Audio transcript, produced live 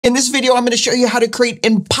In this video, I'm going to show you how to create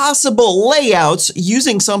impossible layouts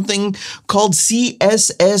using something called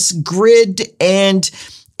CSS Grid, and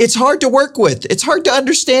it's hard to work with. It's hard to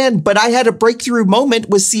understand, but I had a breakthrough moment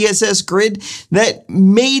with CSS Grid that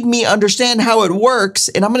made me understand how it works,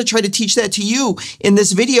 and I'm going to try to teach that to you in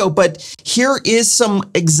this video. But here is some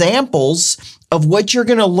examples of what you're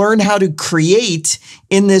going to learn how to create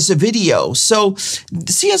in this video. So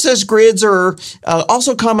CSS grids are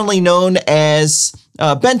also commonly known as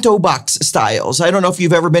bento box styles. I don't know if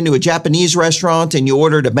you've ever been to a Japanese restaurant and you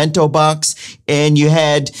ordered a bento box and you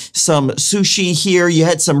had some sushi here, you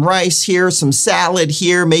had some rice here, some salad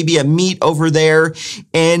here, maybe a meat over there.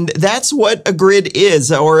 And that's what a grid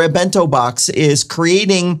is, or a bento box is,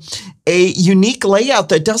 creating a unique layout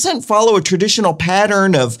that doesn't follow a traditional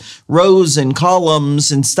pattern of rows and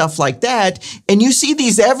columns and stuff like that. And you see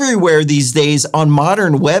these everywhere these days on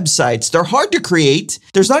modern websites. They're hard to create.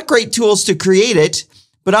 There's not great tools to create it,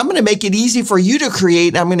 but I'm going to make it easy for you to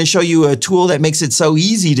create. I'm going to show you a tool that makes it so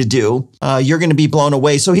easy to do. You're going to be blown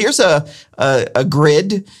away. So here's a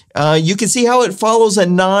grid. You can see how it follows a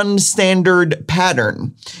non-standard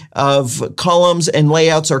pattern of columns and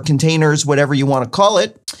layouts or containers, whatever you want to call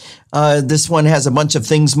it. This one has a bunch of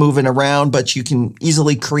things moving around, but you can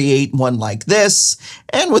easily create one like this.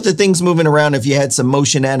 And with the things moving around, if you had some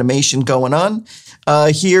motion animation going on,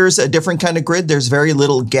 here's a different kind of grid. There's very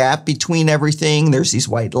little gap between everything. There's these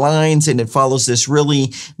white lines, and it follows this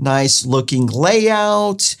really nice looking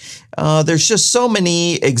layout. There's just so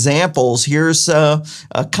many examples. Here's a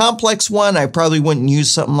complex one. I probably wouldn't use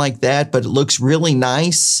something like that, but it looks really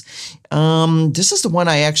nice. This is the one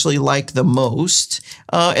I actually like the most.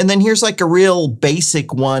 And then here's like a real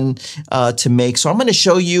basic one to make. So I'm going to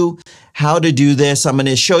show you how to do this. I'm going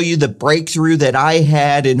to show you the breakthrough that I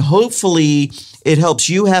had, and hopefully it helps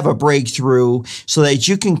you have a breakthrough so that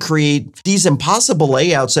you can create these impossible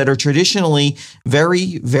layouts that are traditionally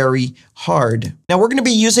very, very hard. Now we're going to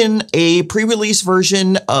be using a pre-release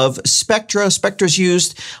version of Spectra. Spectra's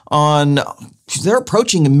used on, they're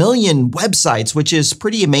approaching 1 million websites, which is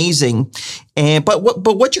pretty amazing. But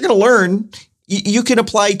what you're going to learn, you can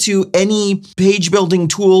apply to any page building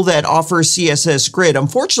tool that offers CSS Grid.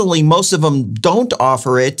 Unfortunately, most of them don't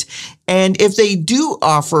offer it. And if they do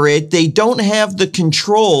offer it, they don't have the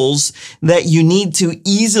controls that you need to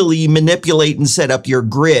easily manipulate and set up your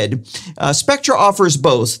grid. Spectra offers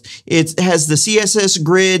both. It has the CSS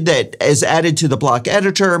Grid that is added to the block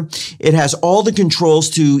editor. It has all the controls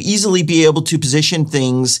to easily be able to position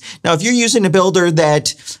things. Now, if you're using a builder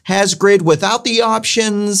that has grid without the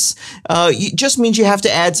options, it just means you have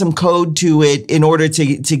to add some code to it in order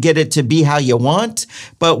to get it to be how you want.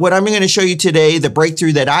 But what I'm going to show you today, the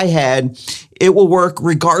breakthrough that I had, it will work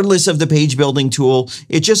regardless of the page building tool.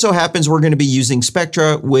 It just so happens we're going to be using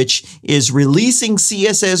Spectra, which is releasing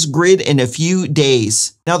CSS Grid in a few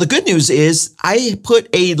days. Now, the good news is I put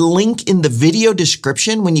a link in the video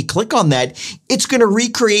description. When you click on that, it's going to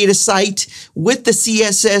recreate a site with the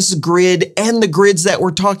CSS Grid and the grids that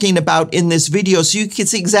we're talking about in this video, so you can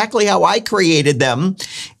see exactly how I created them.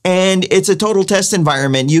 And it's a total test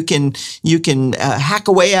environment. You can hack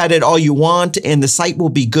away at it all you want, and the site will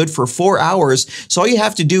be good for 4 hours. So all you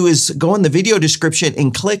have to do is go in the video description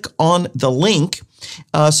and click on the link.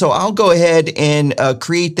 So I'll go ahead and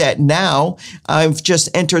create that now. I've just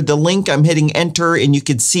entered the link. I'm hitting enter, and you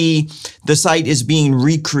can see the site is being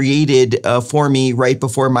recreated for me right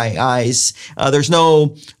before my eyes. There's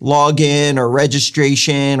no login or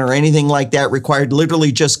registration or anything like that required.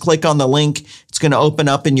 Literally just click on the link. It's going to open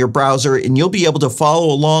up in your browser, and you'll be able to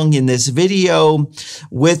follow along in this video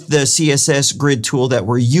with the CSS Grid tool that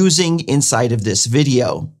we're using inside of this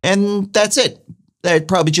video. And that's it. That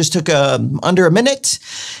probably just took under a minute,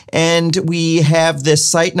 and we have this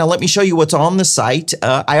site. Now let me show you what's on the site.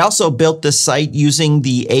 I also built this site using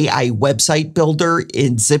the AI website builder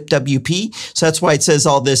in ZipWP. So that's why it says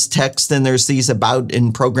all this text, and there's these about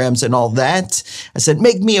and programs and all that. I said,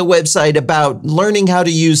 make me a website about learning how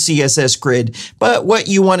to use CSS Grid. But what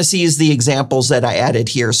you want to see is the examples that I added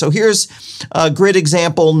here. So here's grid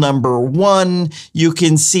example number 1. You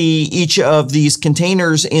can see each of these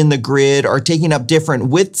containers in the grid are taking up different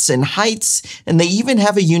widths and heights, and they even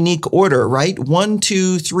have a unique order, right? 1,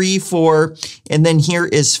 2, 3, 4, and then here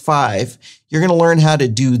is 5. You're going to learn how to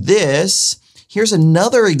do this. Here's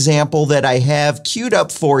another example that I have queued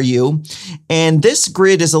up for you. And this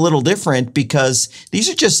grid is a little different because these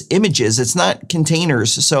are just images. It's not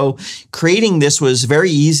containers. So creating this was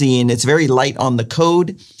very easy, and it's very light on the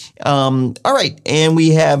code. All right, and we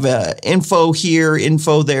have info here,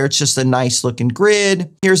 info there. It's just a nice looking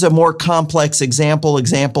grid. Here's a more complex example,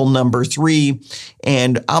 example number 3,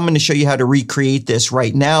 and I'm going to show you how to recreate this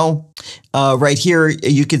right now. Right here,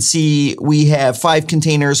 you can see we have 5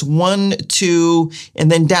 containers, 1, 2,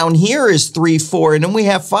 and then down here is 3, 4, and then we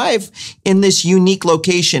have 5 in this unique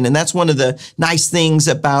location. And that's one of the nice things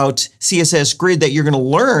about CSS Grid that you're going to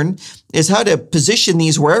learn is how to position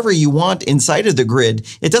these wherever you want inside of the grid.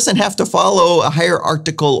 It doesn't have to follow a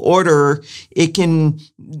hierarchical order. It can,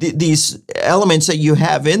 these elements that you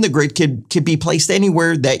have in the grid could be placed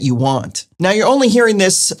anywhere that you want. Now you're only hearing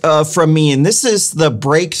this from me, and this is the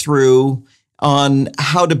breakthrough on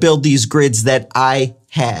how to build these grids that I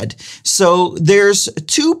had. So there's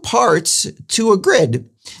 2 parts to a grid.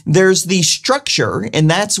 There's the structure, and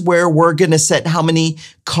that's where we're going to set how many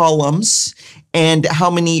columns and how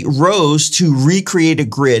many rows to recreate a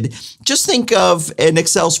grid. Just think of an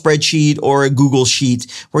Excel spreadsheet or a Google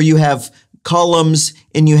sheet where you have columns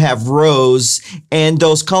and you have rows, and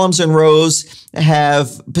those columns and rows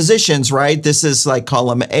have positions, right? This is like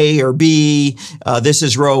column A or B. This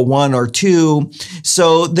is row 1 or 2.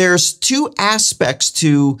 So there's 2 aspects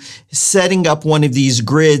to setting up one of these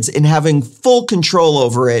grids and having full control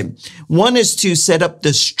over it. One is to set up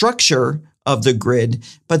the structure of the grid,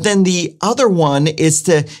 but then the other one is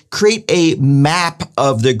to create a map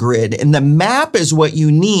of the grid. And the map is what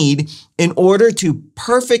you need in order to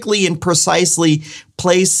perfectly and precisely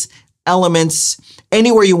place elements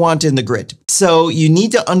anywhere you want in the grid. So you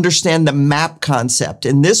need to understand the map concept.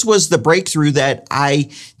 And this was the breakthrough that I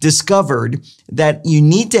discovered, that you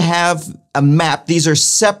need to have a map. These are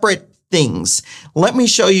separate things. Let me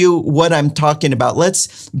show you what I'm talking about.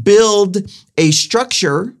 Let's build a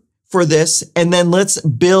structure for this, and then let's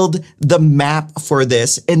build the map for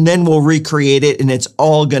this, and then we'll recreate it, and it's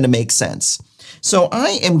all going to make sense. So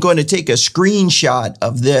I am going to take a screenshot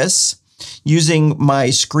of this using my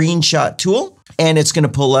screenshot tool, and it's going to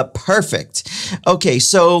pull up perfect. Okay,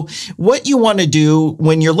 so what you want to do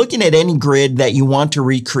when you're looking at any grid that you want to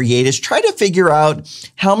recreate is try to figure out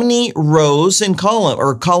how many rows and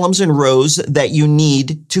columns and rows that you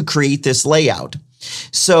need to create this layout.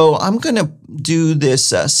 So I'm going to do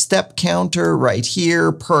this step counter right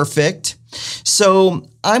here. Perfect. So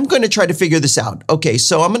I'm going to try to figure this out. Okay,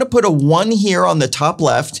 so I'm going to put a 1 here on the top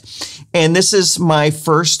left, and this is my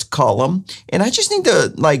first column. And I just need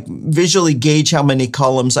to like visually gauge how many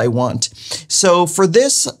columns I want. So for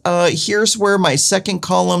this, here's where my second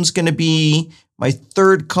column is going to be, my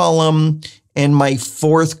third column, and my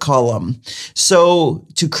fourth column. So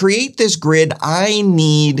to create this grid, I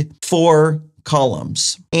need 4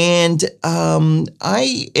 columns. And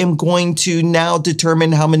I am going to now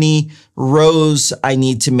determine how many rows I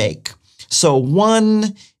need to make. So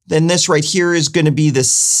 1, then this right here is going to be the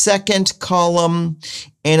second column.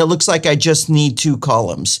 And it looks like I just need 2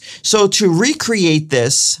 columns. So to recreate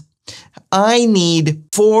this, I need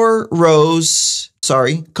 4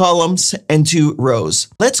 columns and 2 rows.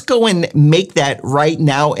 Let's go and make that right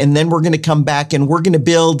now. And then we're going to come back and we're going to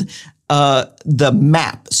build the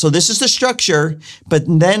map. So this is the structure, but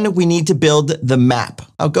then we need to build the map.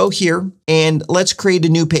 I'll go here and let's create a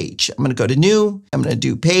new page. I'm going to go to new, I'm going to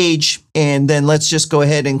do page, and then let's just go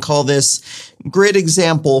ahead and call this grid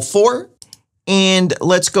example 4. And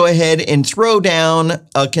let's go ahead and throw down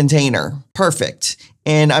a container. Perfect.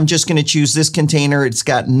 And I'm just going to choose this container. It's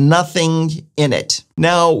got nothing in it.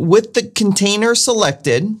 Now with the container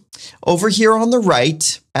selected, over here on the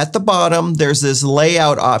right at the bottom, there's this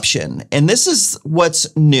layout option. And this is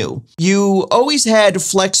what's new. You always had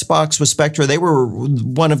Flexbox with Spectra. They were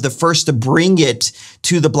one of the first to bring it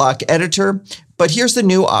to the block editor. But here's the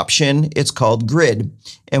new option. It's called Grid.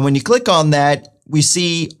 And when you click on that, we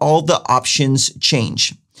see all the options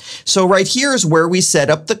change. So right here is where we set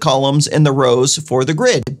up the columns and the rows for the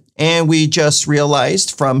grid. And we just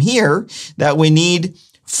realized from here that we need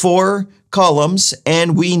 4 columns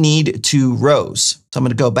and we need 2 rows. So I'm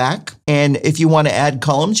going to go back. And if you want to add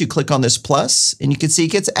columns, you click on this plus and you can see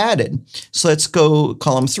it gets added. So let's go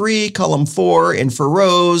column 3, column 4, and for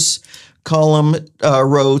rows, column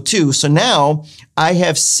row 2. So now I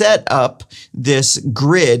have set up this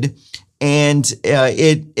grid, and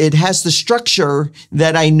it has the structure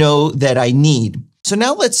that I know that I need. So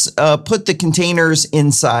now let's put the containers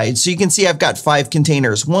inside. So you can see I've got 5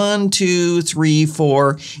 containers, 1, 2, 3,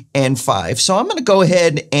 4, and 5. So I'm going to go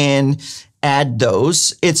ahead and add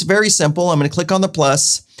those. It's very simple. I'm going to click on the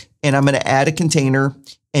plus and I'm going to add a container,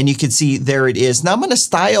 and you can see there it is. Now I'm going to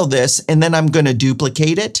style this and then I'm going to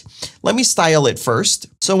duplicate it. Let me style it first.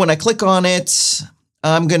 So when I click on it,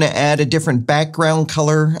 I'm going to add a different background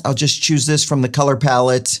color. I'll just choose this from the color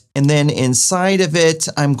palette. And then inside of it,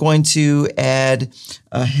 I'm going to add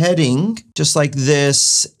a heading just like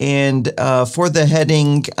this. And for the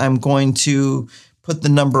heading, I'm going to put the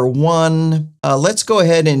number 1. Let's go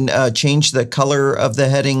ahead and change the color of the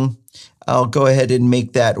heading. I'll go ahead and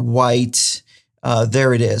make that white.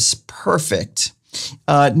 There it is. Perfect.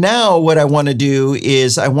 Now what I want to do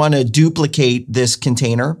is I want to duplicate this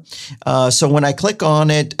container. So when I click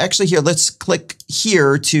on it, actually here, let's click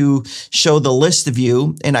here to show the list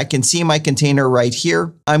view, and I can see my container right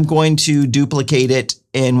here. I'm going to duplicate it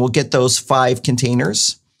and we'll get those 5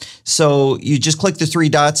 containers. So you just click the 3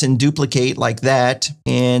 dots and duplicate like that.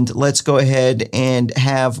 And let's go ahead and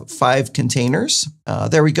have 5 containers.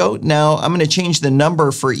 There we go. Now I'm going to change the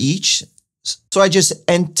number for each. So I just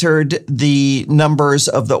entered the numbers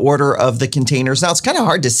of the order of the containers. Now it's kind of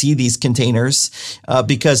hard to see these containers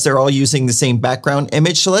because they're all using the same background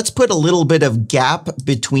image. So let's put a little bit of gap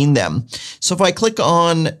between them. So if I click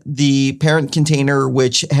on the parent container,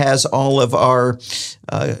 which has all of our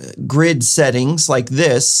grid settings like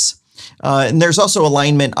this, and there's also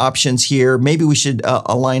alignment options here. Maybe we should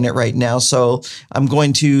align it right now. So I'm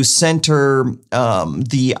going to center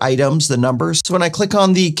the items, the numbers. So when I click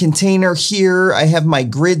on the container here, I have my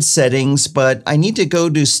grid settings, but I need to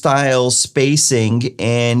go to style spacing,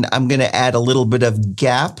 and I'm going to add a little bit of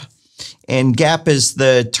gap. And gap is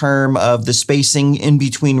the term of the spacing in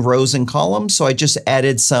between rows and columns. So I just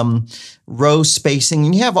added some row spacing.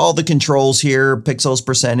 And you have all the controls here, pixels,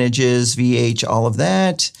 percentages, VH, all of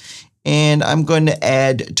that. And I'm going to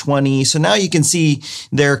add 20. So now you can see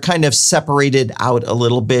they're kind of separated out a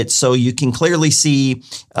little bit. So you can clearly see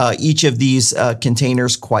each of these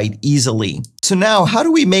containers quite easily. So now how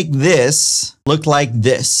do we make this look like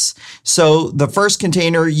this? So the first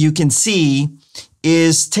container you can see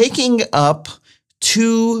is taking up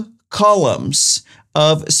 2 columns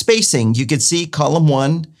of spacing. You can see column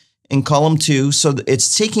 1 and column 2. So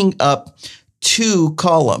it's taking up 2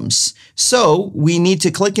 columns. So we need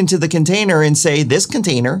to click into the container and say this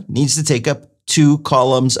container needs to take up 2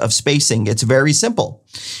 columns of spacing. It's very simple.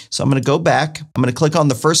 So I'm going to go back. I'm going to click on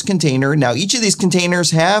the first container. Now each of these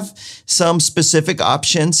containers have some specific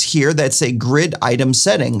options here that say grid item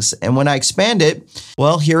settings. And when I expand it,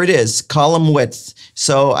 well, here it is, column width.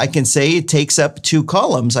 So I can say it takes up 2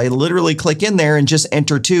 columns. I literally click in there and just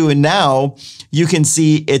enter 2. And now you can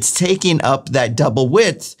see it's taking up that double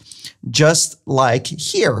width, just like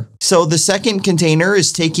here. So the second container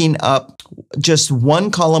is taking up just 1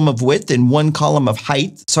 column of width and 1 column of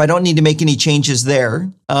height. So I don't need to make any changes there.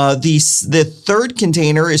 The third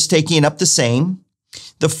container is taking up the same.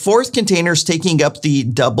 The fourth container is taking up the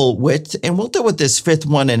double width, and we'll deal with this 5th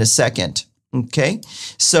one in a second. Okay,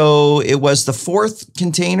 so it was the 4th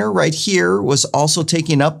container right here was also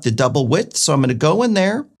taking up the double width. So I'm going to go in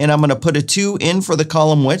there and I'm going to put a 2 in for the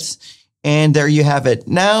column width. And there you have it.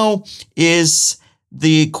 Now is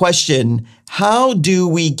the question, how do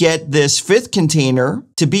we get this 5th container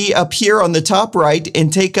to be up here on the top right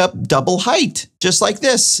and take up double height? Just like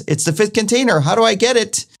this. It's the 5th container. How do I get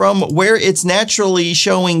it from where it's naturally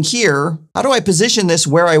showing here? How do I position this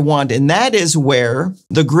where I want? And that is where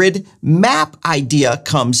the grid map idea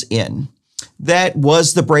comes in. That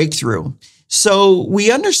was the breakthrough. So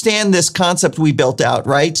we understand this concept we built out,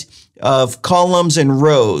 right? Of columns and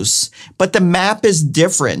rows, but the map is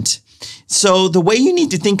different. So the way you need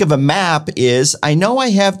to think of a map is, I know I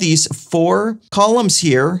have these 4 columns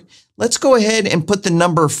here. Let's go ahead and put the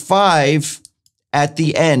number 5 at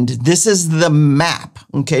the end. This is the map.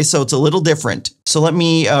 Okay, so it's a little different. So let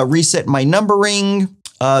me reset my numbering.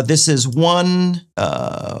 This is 1,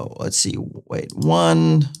 let's see, wait,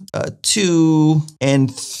 1, 2,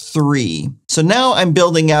 and 3. So now I'm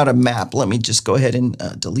building out a map. Let me just go ahead and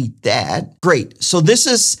delete that. Great. So this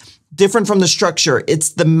is different from the structure.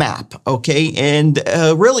 It's the map, okay? And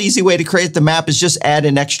a real easy way to create the map is just add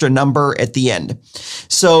an extra number at the end.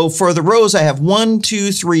 So for the rows, I have 1,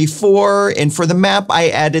 2, 3, 4. And for the map, I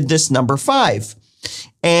added this number 5.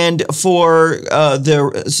 And for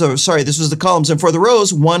this was the columns. And for the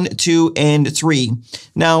rows, 1, 2, and 3.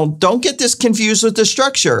 Now, don't get this confused with the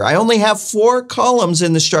structure. I only have 4 columns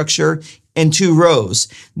in the structure and 2 rows.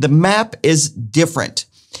 The map is different.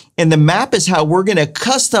 And the map is how we're going to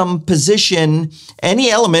custom position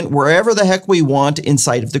any element wherever the heck we want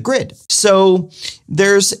inside of the grid. So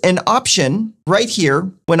there's an option right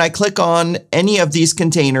here. When I click on any of these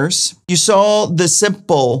containers, you saw the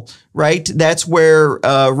simple, right? That's where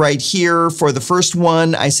right here for the first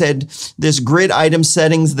one, I said this grid item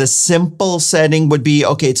settings, the simple setting would be,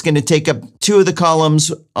 okay, it's going to take up 2 of the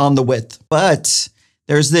columns on the width. But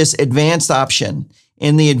there's this advanced option.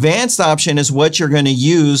 And the advanced option is what you're going to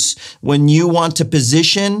use when you want to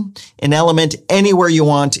position an element anywhere you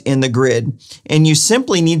want in the grid. And you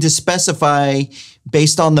simply need to specify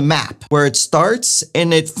based on the map where it starts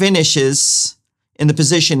and it finishes in the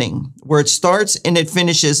positioning, where it starts and it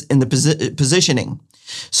finishes in the positioning.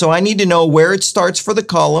 So I need to know where it starts for the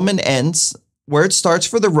column and ends, where it starts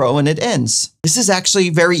for the row and it ends. This is actually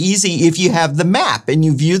very easy if you have the map and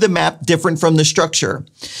you view the map different from the structure.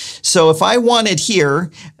 So if I wanted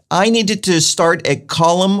here, I needed to start at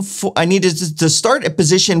I needed to start at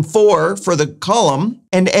position 4 for the column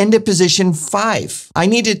and end at position 5. I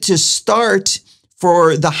needed to start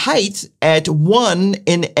for the height at 1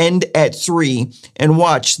 and end at 3. And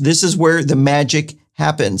watch, this is where the magic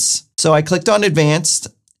happens. So I clicked on advanced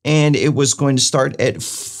and it was going to start at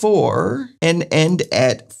 4 and end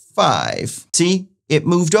at 5. See, it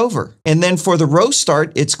moved over. And then for the row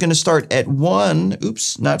start, it's going to start at 1,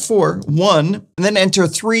 oops, not 4, 1, and then enter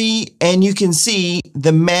 3. And you can see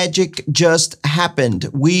the magic just happened.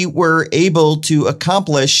 We were able to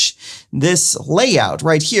accomplish this layout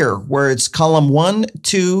right here, where it's column 1,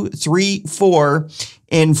 2, 3, 4,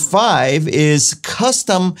 and 5 is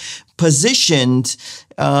custom positioned.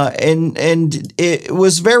 And it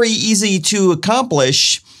was very easy to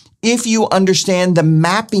accomplish if you understand the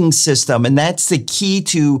mapping system. And that's the key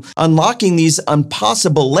to unlocking these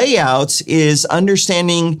impossible layouts, is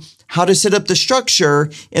understanding how to set up the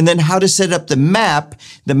structure and then how to set up the map.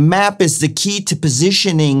 The map is the key to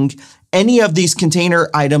positioning any of these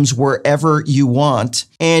container items wherever you want.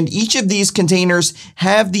 And each of these containers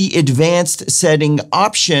have the advanced setting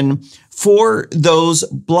option for those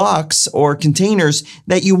blocks or containers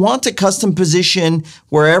that you want to custom position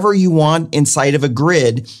wherever you want inside of a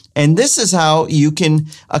grid. And this is how you can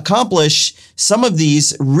accomplish some of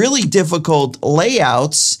these really difficult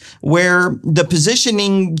layouts where the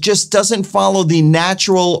positioning just doesn't follow the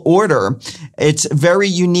natural order. It's very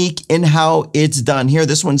unique in how it's done here.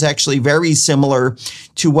 This one's actually very similar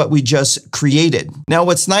to what we just created. Now,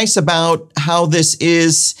 what's nice about how this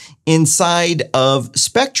is inside of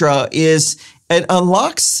Spectra is it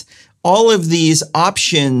unlocks all of these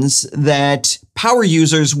options that power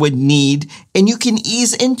users would need, and you can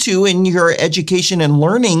ease into in your education and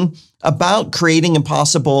learning about creating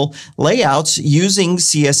impossible layouts using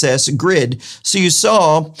CSS Grid. So you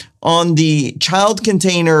saw on the child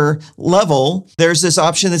container level, there's this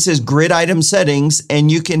option that says grid item settings,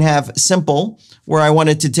 and you can have simple, where I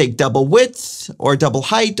wanted to take double width or double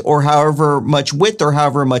height or however much width or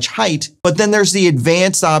however much height. But then there's the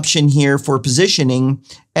advanced option here for positioning,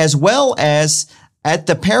 as well as at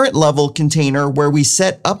the parent level container where we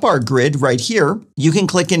set up our grid right here. You can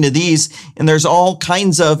click into these and there's all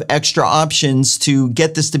kinds of extra options to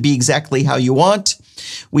get this to be exactly how you want.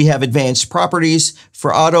 We have advanced properties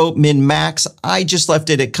for auto, min, max. I just left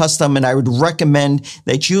it at custom, and I would recommend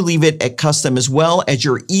that you leave it at custom as well, as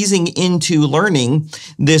you're easing into learning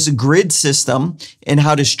this grid system and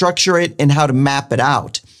how to structure it and how to map it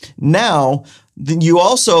out. Now, you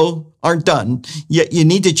also aren't done. Yet you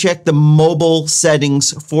need to check the mobile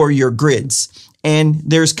settings for your grids. And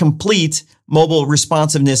there's complete mobile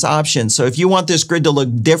responsiveness options. So if you want this grid to look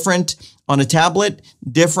different on a tablet,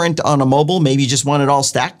 different on a mobile, maybe you just want it all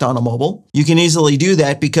stacked on a mobile, you can easily do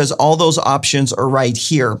that because all those options are right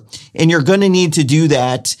here. And you're going to need to do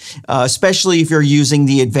that, especially if you're using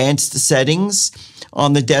the advanced settings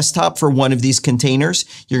on the desktop for one of these containers.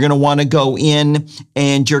 You're going to want to go in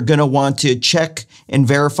and you're going to want to check and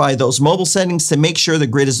verify those mobile settings to make sure the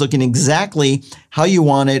grid is looking exactly how you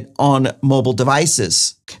want it on mobile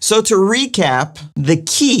devices. So to recap, the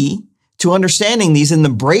key to understanding these and the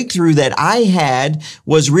breakthrough that I had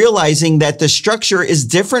was realizing that the structure is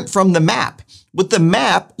different from the map. With the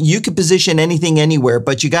map, you can position anything anywhere,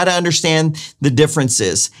 but you got to understand the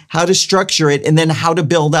differences, how to structure it, and then how to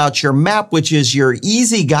build out your map, which is your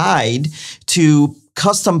easy guide to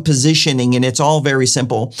custom positioning, and it's all very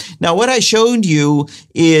simple. Now, what I showed you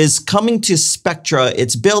is coming to Spectra.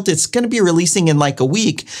 It's built. It's going to be releasing in like a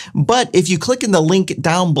week, but if you click in the link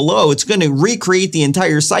down below, it's going to recreate the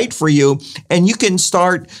entire site for you, and you can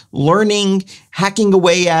start learning, hacking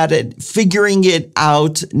away at it, figuring it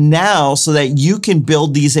out now so that you can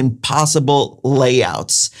build these impossible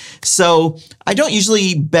layouts. So I don't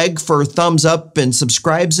usually beg for thumbs up and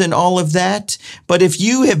subscribes and all of that, but if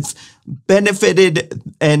you have benefited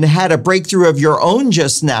and had a breakthrough of your own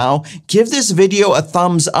just now, give this video a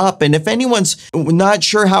thumbs up. And if anyone's not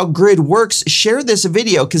sure how Grid works, share this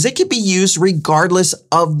video because it can be used regardless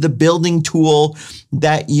of the building tool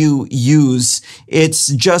that you use. It's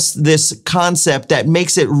just this concept that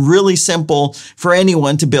makes it really simple for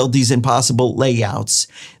anyone to build these impossible layouts.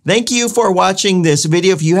 Thank you for watching this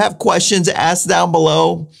video. If you have questions, ask down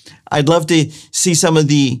below. I'd love to see some of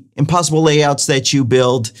the impossible layouts that you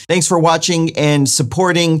build. Thanks for watching and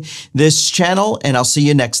supporting this channel, and I'll see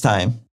you next time.